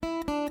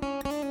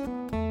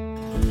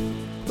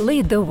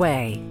Lead the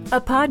Way,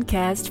 a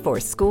podcast for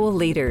school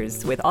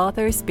leaders with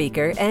author,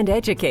 speaker, and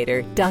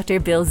educator, Dr.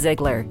 Bill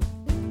Ziegler.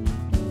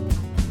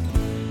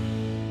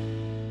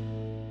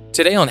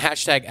 Today on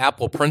Hashtag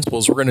Apple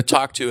Principals, we're going to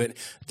talk to a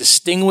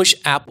distinguished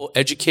Apple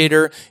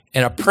educator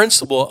and a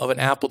principal of an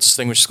Apple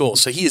distinguished school.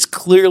 So he is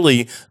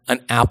clearly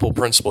an Apple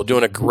principal,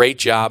 doing a great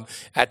job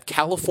at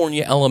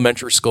California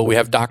Elementary School. We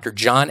have Dr.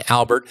 John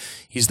Albert.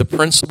 He's the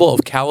principal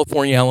of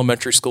California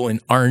Elementary School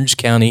in Orange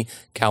County,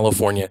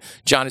 California.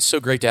 John, it's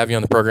so great to have you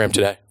on the program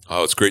today.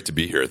 Oh, it's great to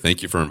be here.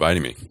 Thank you for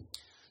inviting me.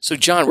 So,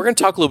 John, we're going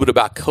to talk a little bit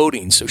about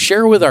coding. So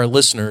share with our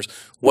listeners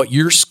what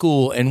your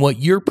school and what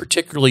you're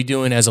particularly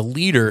doing as a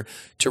leader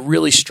to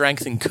really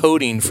strengthen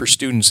coding for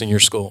students in your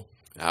school.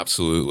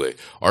 Absolutely.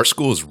 Our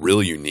school is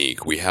really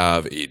unique. We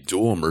have a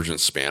dual immersion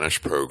Spanish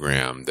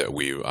program that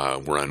we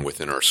run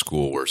within our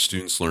school where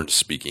students learn to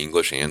speak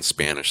English and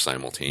Spanish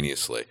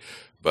simultaneously.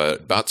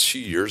 But about 2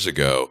 years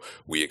ago,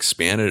 we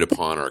expanded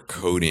upon our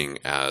coding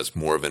as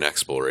more of an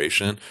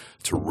exploration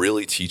to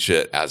really teach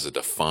it as a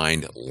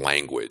defined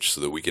language so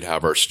that we could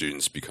have our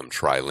students become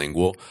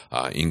trilingual,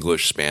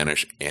 English,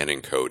 Spanish, and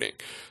in coding.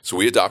 So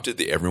we adopted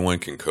the Everyone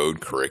Can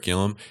Code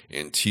curriculum,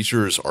 and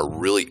teachers are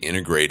really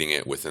integrating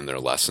it within their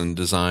lesson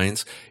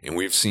designs. And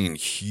we've seen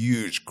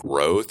huge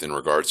growth in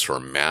regards to our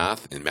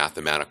math and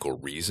mathematical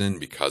reason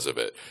because of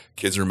it.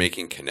 Kids are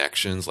making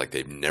connections like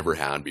they've never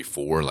had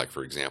before, like,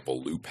 for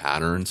example, loop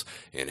patterns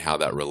and how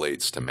that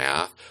relates to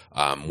math.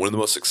 One of the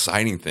most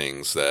exciting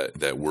things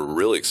that we're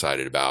really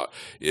excited about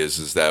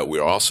is that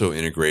we're also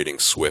integrating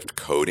Swift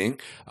coding.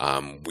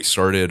 We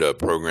started a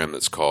program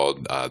that's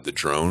called the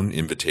Drone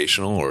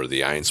Invitational, or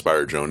the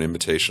iInspire Drone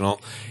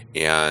Invitational,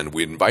 and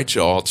we invite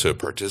you all to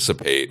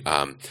participate.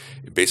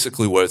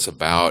 Basically what it's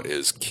about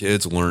is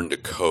kids learn to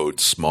code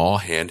small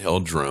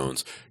handheld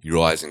drones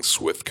utilizing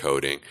Swift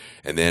coding,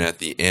 and then at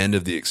the end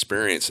of the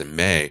experience in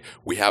May,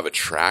 we have a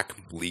track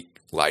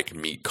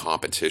meet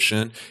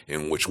competition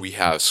in which we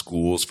have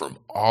schools from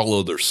all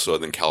over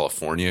Southern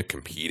California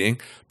competing.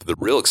 But the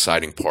real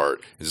exciting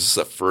part is this is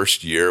the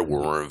first year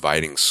where we're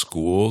inviting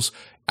schools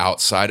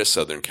outside of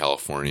Southern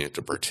California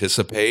to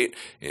participate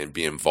and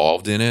be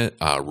involved in it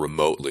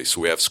remotely.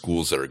 So we have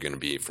schools that are going to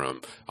be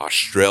from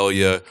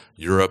Australia,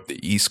 Europe,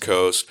 the East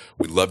Coast.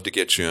 We'd love to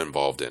get you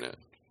involved in it.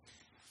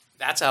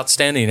 That's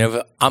outstanding.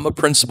 If I'm a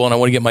principal and I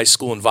want to get my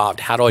school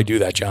involved, how do I do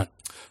that, John?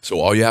 So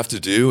all you have to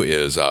do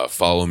is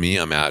follow me.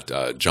 I'm at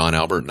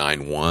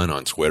JohnAlbert91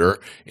 on Twitter,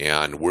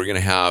 and we're going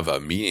to have a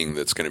meeting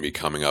that's going to be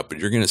coming up, but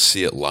you're going to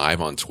see it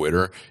live on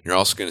Twitter. You're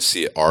also going to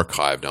see it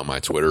archived on my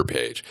Twitter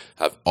page.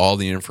 I have all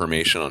the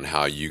information on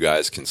how you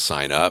guys can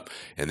sign up,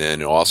 and then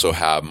it'll also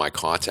have my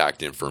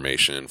contact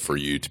information for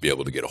you to be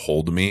able to get a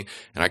hold of me,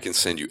 and I can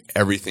send you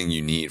everything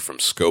you need from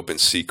scope and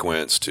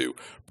sequence to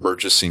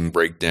purchasing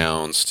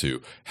breakdowns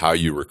to how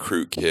you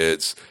recruit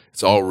kids.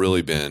 It's all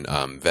really been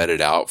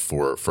vetted out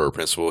for a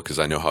principal because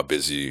I know how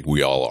busy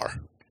we all are.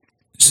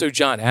 So,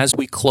 John, as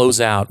we close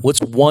out,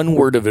 what's one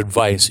word of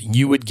advice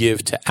you would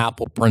give to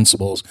Apple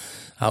principals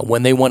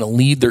when they want to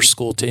lead their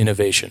school to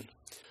innovation?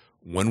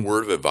 One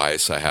word of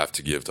advice I have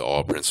to give to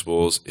all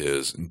principals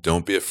is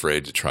don't be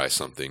afraid to try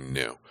something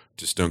new.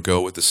 Just don't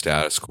go with the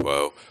status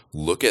quo.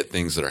 Look at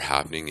things that are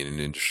happening in an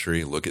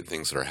industry. Look at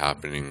things that are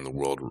happening in the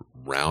world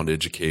around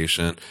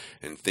education,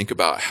 and think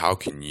about how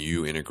can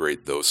you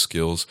integrate those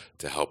skills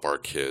to help our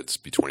kids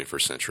be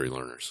 21st century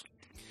learners.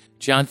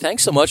 John,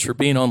 thanks so much for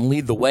being on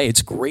Lead the Way.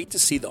 It's great to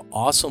see the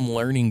awesome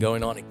learning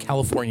going on at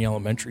California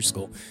Elementary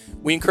School.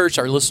 We encourage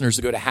our listeners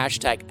to go to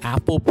Hashtag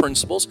Apple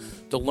Principals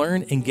to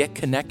learn and get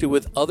connected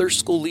with other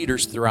school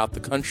leaders throughout the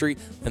country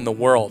and the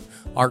world.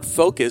 Our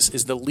focus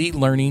is to lead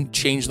learning,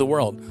 change the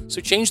world. So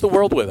change the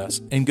world with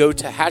us and go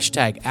to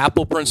Hashtag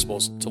Apple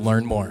Principals to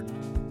learn more.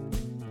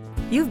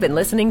 You've been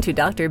listening to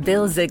Dr.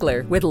 Bill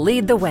Ziegler with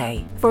Lead the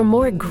Way. For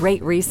more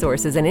great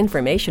resources and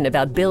information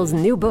about Bill's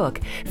new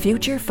book,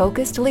 Future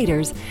Focused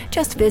Leaders,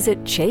 just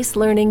visit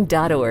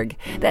chaselearning.org.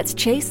 That's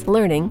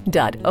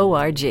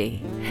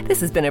chaselearning.org.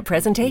 This has been a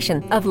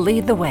presentation of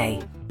Lead the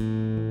Way.